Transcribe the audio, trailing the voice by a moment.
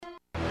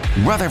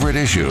Rutherford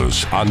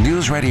Issues on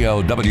News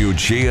Radio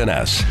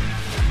WGNS.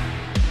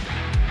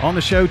 On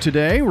the show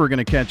today, we're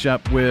going to catch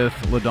up with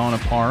LaDonna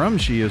Parham.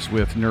 She is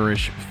with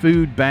Nourish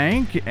Food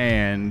Bank.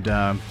 And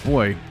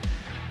boy,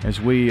 as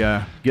we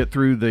get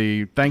through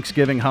the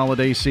Thanksgiving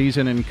holiday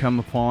season and come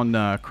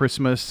upon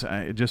Christmas,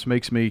 it just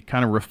makes me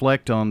kind of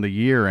reflect on the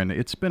year. And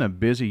it's been a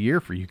busy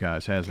year for you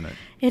guys, hasn't it?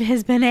 It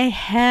has been a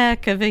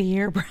heck of a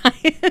year,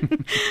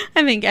 Brian.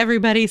 I think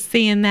everybody's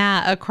seeing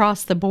that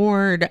across the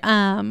board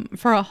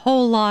for a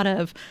whole lot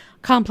of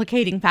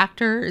complicating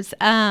factors.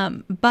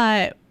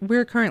 But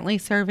we're currently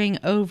serving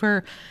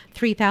over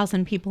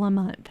 3,000 people a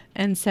month.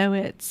 And so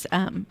it's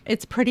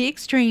pretty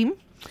extreme.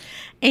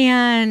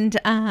 And,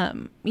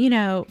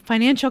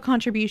 financial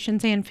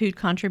contributions and food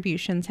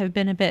contributions have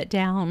been a bit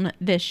down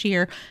this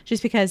year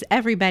just because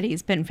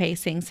everybody's been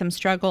facing some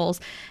struggles.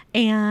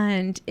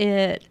 And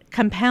it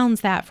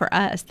compounds that for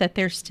us that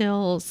there's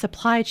still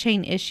supply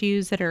chain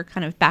issues that are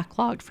kind of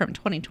backlogged from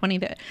 2020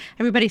 that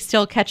everybody's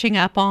still catching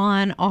up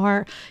on.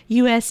 Our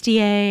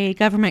USDA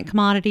government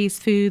commodities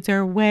foods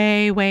are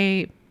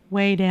way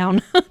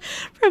down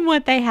from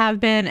what they have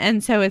been.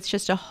 And so it's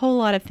just a whole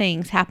lot of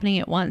things happening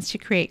at once to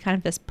create kind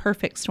of this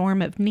perfect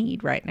storm of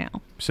need right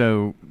now.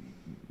 So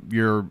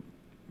you're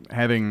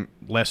having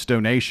less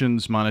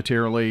donations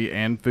monetarily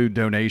and food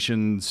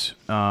donations,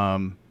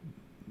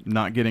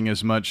 not getting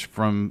as much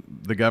from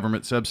the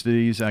government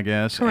subsidies, I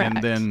guess. Correct.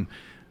 And then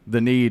the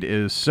need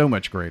is so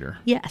much greater.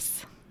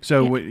 Yes.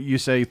 So you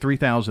say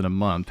 3,000 a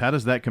month. How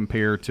does that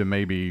compare to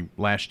maybe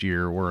last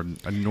year or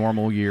a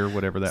normal year,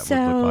 whatever that would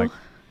look like?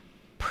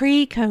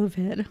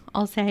 Pre-COVID,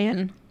 I'll say,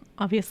 and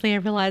obviously I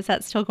realize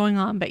that's still going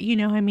on, but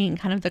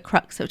kind of the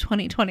crux of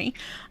 2020.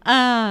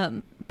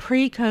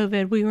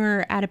 Pre-COVID, we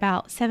were at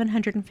about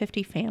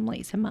 750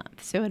 families a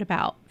month, so at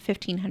about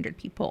 1,500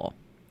 people.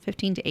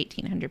 15 to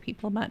 1,800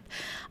 people a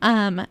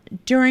month.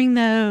 During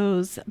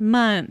those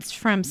months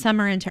from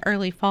summer into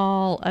early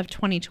fall of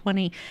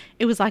 2020,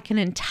 it was like an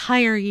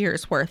entire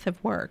year's worth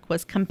of work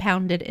was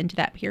compounded into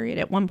that period.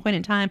 At one point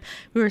in time,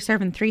 we were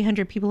serving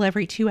 300 people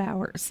every 2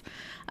 hours,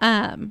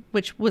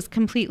 which was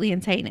completely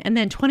insane. And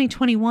then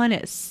 2021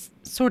 is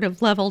sort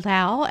of leveled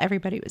out.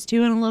 Everybody was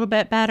doing a little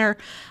bit better.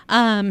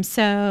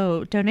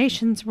 So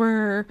donations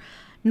were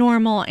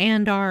normal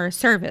and our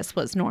service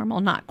was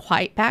normal, not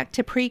quite back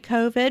to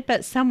pre-COVID,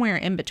 but somewhere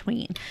in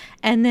between.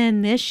 And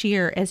then this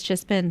year has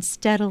just been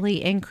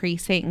steadily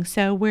increasing.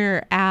 So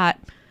we're at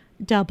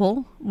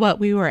double what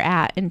we were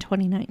at in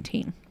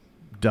 2019.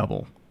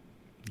 Double.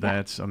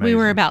 That's amazing. We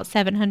were about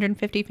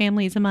 750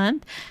 families a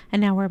month,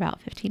 and now we're about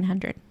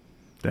 1,500.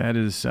 That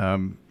is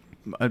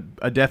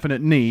a definite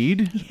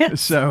need.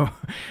 Yes. So,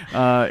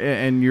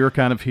 and you're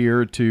kind of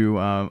here to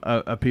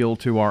appeal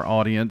to our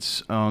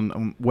audience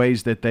on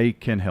ways that they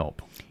can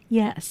help.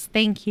 Yes,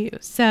 thank you.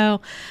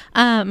 So,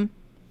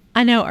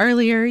 I know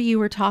earlier you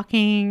were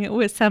talking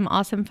with some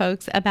awesome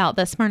folks about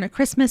the Smyrna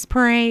Christmas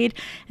Parade,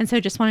 and so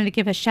just wanted to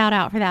give a shout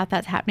out for that.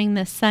 That's happening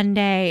this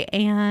Sunday,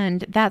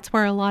 and that's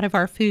where a lot of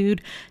our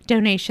food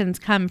donations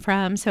come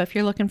from. So if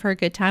you're looking for a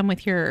good time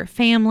with your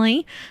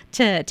family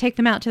to take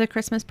them out to the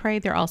Christmas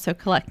Parade, they're also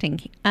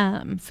collecting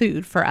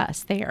food for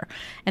us there,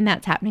 and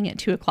that's happening at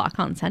 2:00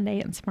 on Sunday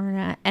in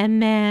Smyrna. And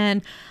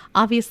then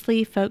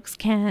obviously folks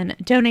can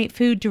donate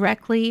food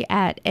directly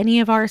at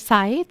any of our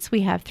sites.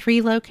 We have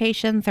 3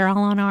 locations. They're all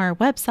on our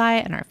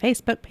website and our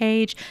Facebook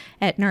page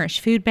at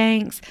Nourish Food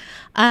Banks.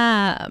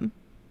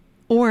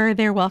 Or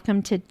they're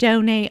welcome to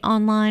donate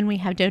online. We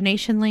have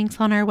donation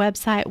links on our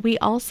website. We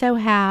also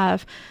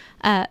have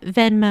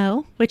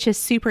Venmo, which is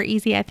super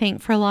easy, I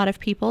think, for a lot of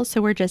people.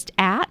 So we're just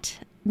at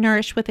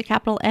Nourish with a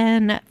capital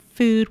N,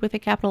 Food with a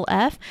capital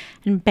F,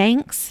 and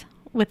Banks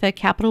with a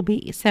capital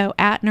B. So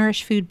at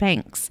Nourish Food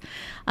Banks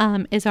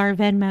is our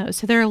Venmo.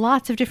 So there are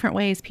lots of different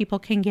ways people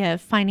can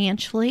give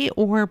financially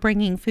or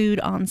bringing food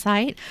on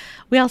site.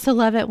 We also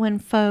love it when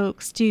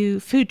folks do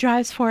food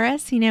drives for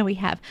us. We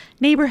have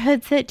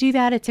neighborhoods that do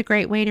that. It's a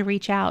great way to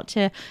reach out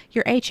to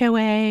your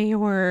HOA,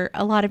 or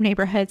a lot of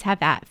neighborhoods have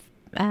that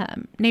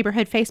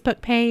neighborhood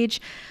Facebook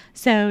page.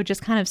 So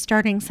just kind of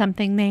starting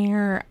something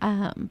there.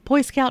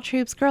 Boy Scout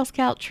troops, Girl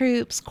Scout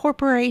troops,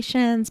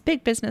 corporations,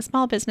 big business,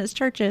 small business,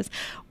 churches,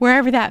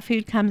 wherever that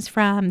food comes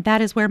from,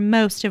 that is where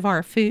most of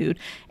our food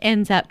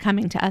ends up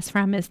coming to us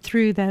from, is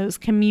through those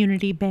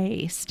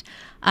community-based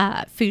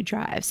food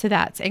drives. So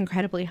that's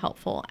incredibly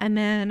helpful. And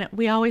then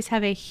we always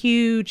have a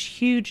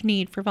huge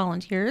need for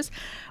volunteers.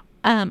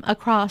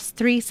 Across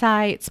 3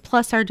 sites,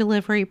 plus our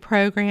delivery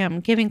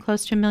program, giving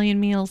close to 1 million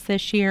meals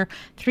this year,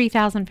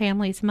 3,000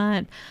 families a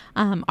month.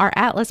 Our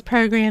Atlas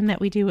program that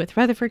we do with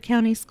Rutherford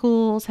County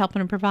Schools,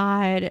 helping to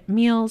provide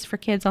meals for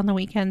kids on the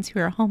weekends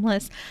who are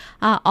homeless.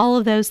 All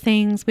of those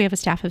things, we have a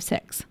staff of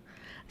 6.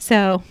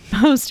 So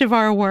most of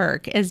our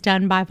work is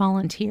done by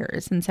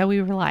volunteers, and so we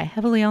rely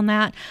heavily on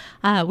that.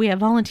 We have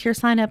volunteer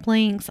sign-up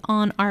links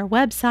on our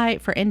website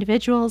for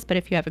individuals, but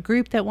if you have a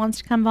group that wants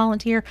to come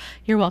volunteer,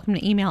 you're welcome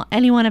to email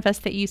any one of us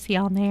that you see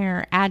on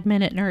there,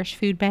 admin at Nourish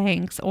Food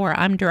Banks, or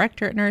I'm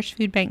director at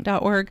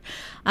nourishfoodbank.org.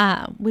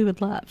 We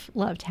would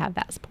love to have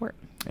that support.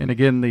 And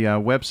again, the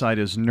website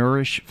is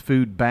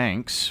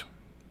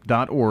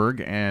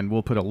nourishfoodbanks.org, and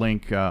we'll put a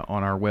link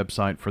on our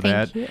website for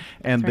that. Thank you.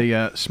 And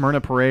the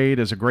Smyrna Parade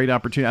is a great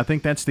opportunity. I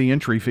think that's the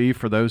entry fee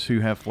for those who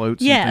have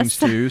floats and things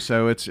too.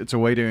 So it's a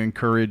way to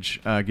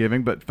encourage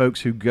giving. But folks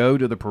who go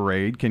to the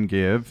parade can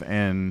give,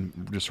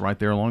 and just right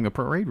there along the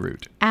parade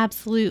route.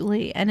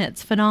 Absolutely, and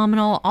it's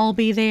phenomenal. I'll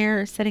be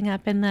there sitting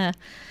up in the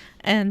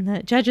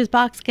judges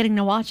box, getting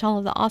to watch all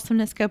of the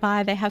awesomeness go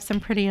by. They have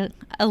some pretty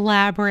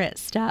elaborate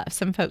stuff.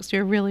 Some folks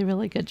do a really,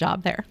 really good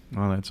job there.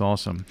 Oh, that's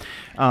awesome.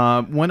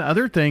 One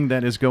other thing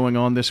that is going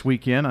on this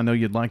weekend, I know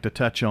you'd like to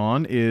touch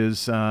on,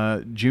 is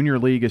Junior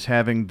League is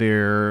having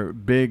their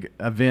big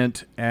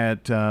event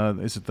at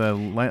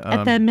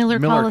the Miller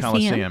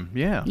Coliseum.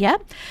 Yeah.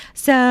 Yep.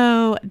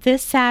 So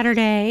this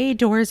Saturday,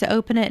 doors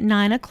open at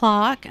 9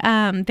 o'clock.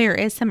 There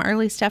is some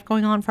early stuff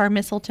going on for our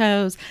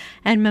mistletoes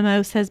and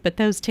mimosas, but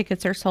those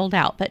tickets are sold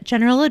out. But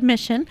general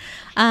admission,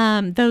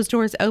 those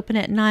doors open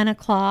at 9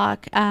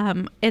 o'clock.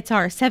 It's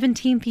our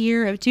 17th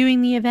year of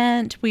doing the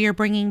event. We are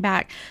bringing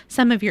back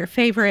some of your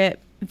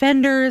favorite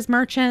vendors,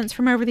 merchants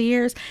from over the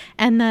years,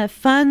 and the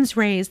funds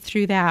raised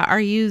through that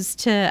are used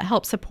to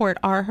help support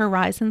our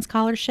Horizon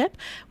Scholarship,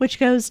 which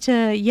goes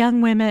to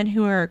young women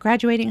who are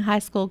graduating high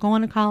school,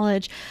 going to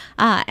college,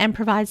 and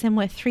provides them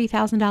with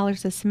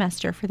 $3,000 a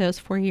semester for those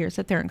 4 years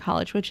that they're in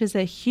college, which is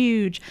a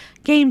huge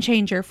game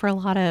changer for a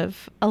lot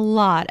of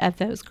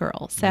those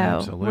girls. So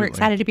Absolutely. We're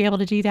excited to be able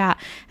to do that,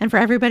 and for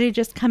everybody to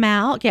just come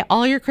out, get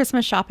all your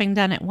Christmas shopping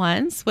done at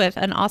once with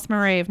an awesome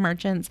array of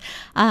merchants,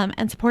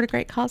 and support a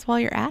great cause while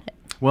you're at it.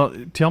 Well,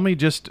 tell me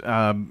just,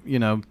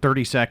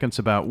 30 seconds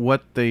about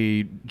what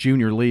the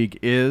Junior League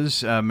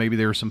is. Maybe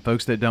there are some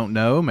folks that don't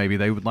know. Maybe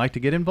they would like to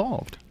get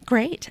involved.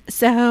 Great.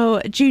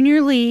 So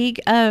Junior League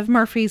of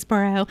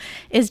Murfreesboro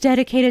is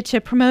dedicated to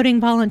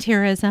promoting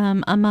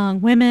volunteerism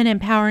among women,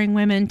 empowering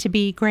women to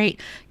be great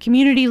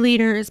community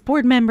leaders,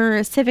 board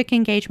members, civic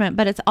engagement,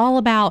 but it's all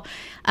about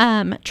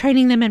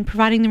training them and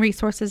providing the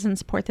resources and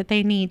support that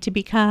they need to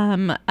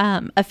become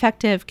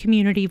effective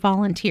community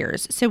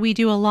volunteers. So we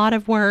do a lot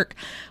of work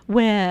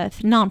with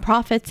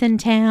nonprofits in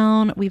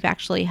town. We've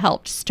actually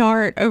helped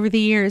start over the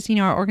years.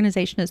 Our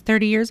organization is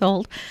 30 years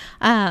old,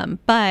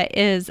 but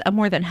is a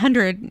more than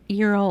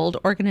 100-year-old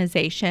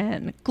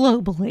organization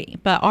globally,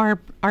 but our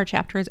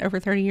chapter is over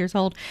 30 years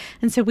old.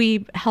 And so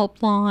we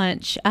helped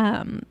launch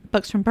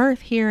Books from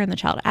Birth here and the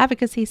Child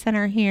Advocacy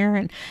Center here,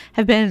 and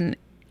have been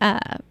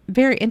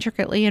very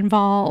intricately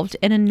involved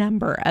in a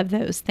number of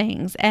those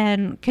things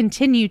and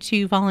continue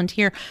to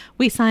volunteer.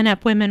 We sign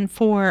up women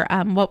for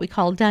what we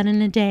call Done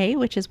in a Day,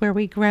 which is where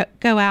we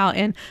go out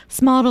in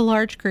small to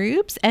large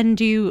groups and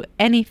do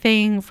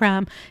anything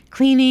from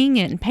cleaning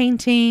and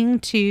painting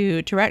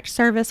to direct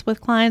service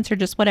with clients, or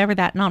just whatever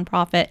that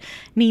nonprofit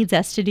needs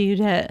us to do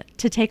to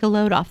take a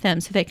load off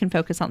them so they can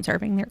focus on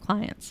serving their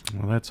clients.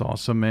 Well, that's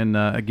awesome. And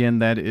again,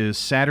 that is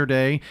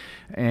Saturday,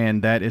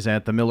 and that is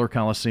at the Miller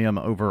Coliseum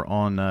over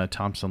on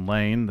Thompson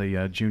Lane.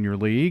 The Junior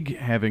League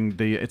having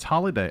it's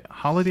Holiday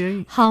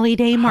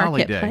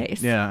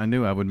Marketplace. Yeah, I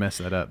knew I would mess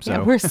that up. So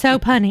yeah, we're so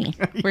punny.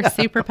 We're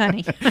super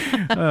punny.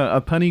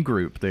 A punny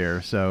group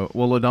there. So,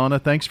 well,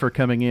 LaDonna, thanks for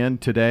coming in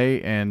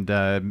today,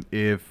 and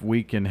if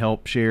we can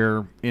help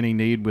share any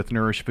need with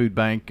Nourish Food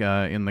Bank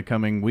in the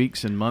coming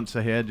weeks and months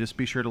ahead, just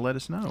be sure to let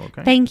us know,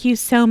 okay? Thank you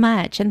so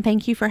much, and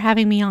thank you for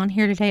having me on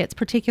here today. It's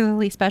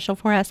particularly special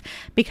for us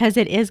because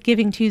it is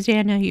Giving Tuesday.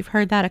 I know you've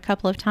heard that a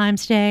couple of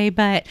times today,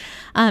 but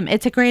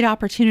it's a great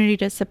opportunity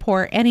to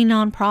support any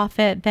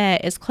nonprofit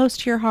that is close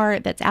to your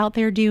heart, that's out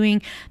there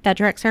doing that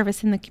direct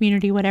service in the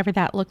community, whatever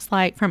that looks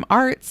like, from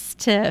arts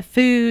to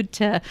food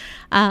to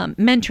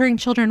mentoring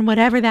children,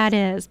 whatever that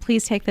is.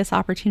 Please take this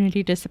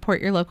opportunity to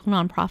support your local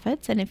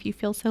nonprofits, and if you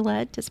feel so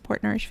led, to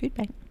support Nourish Food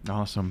Bank.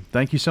 Awesome.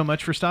 Thank you so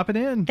much for stopping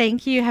in.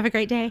 Thank you. Have a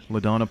great day.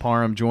 LaDonna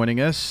Parham joining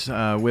us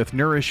with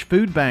Nourish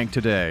Food Bank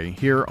today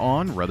here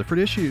on Rutherford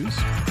Issues.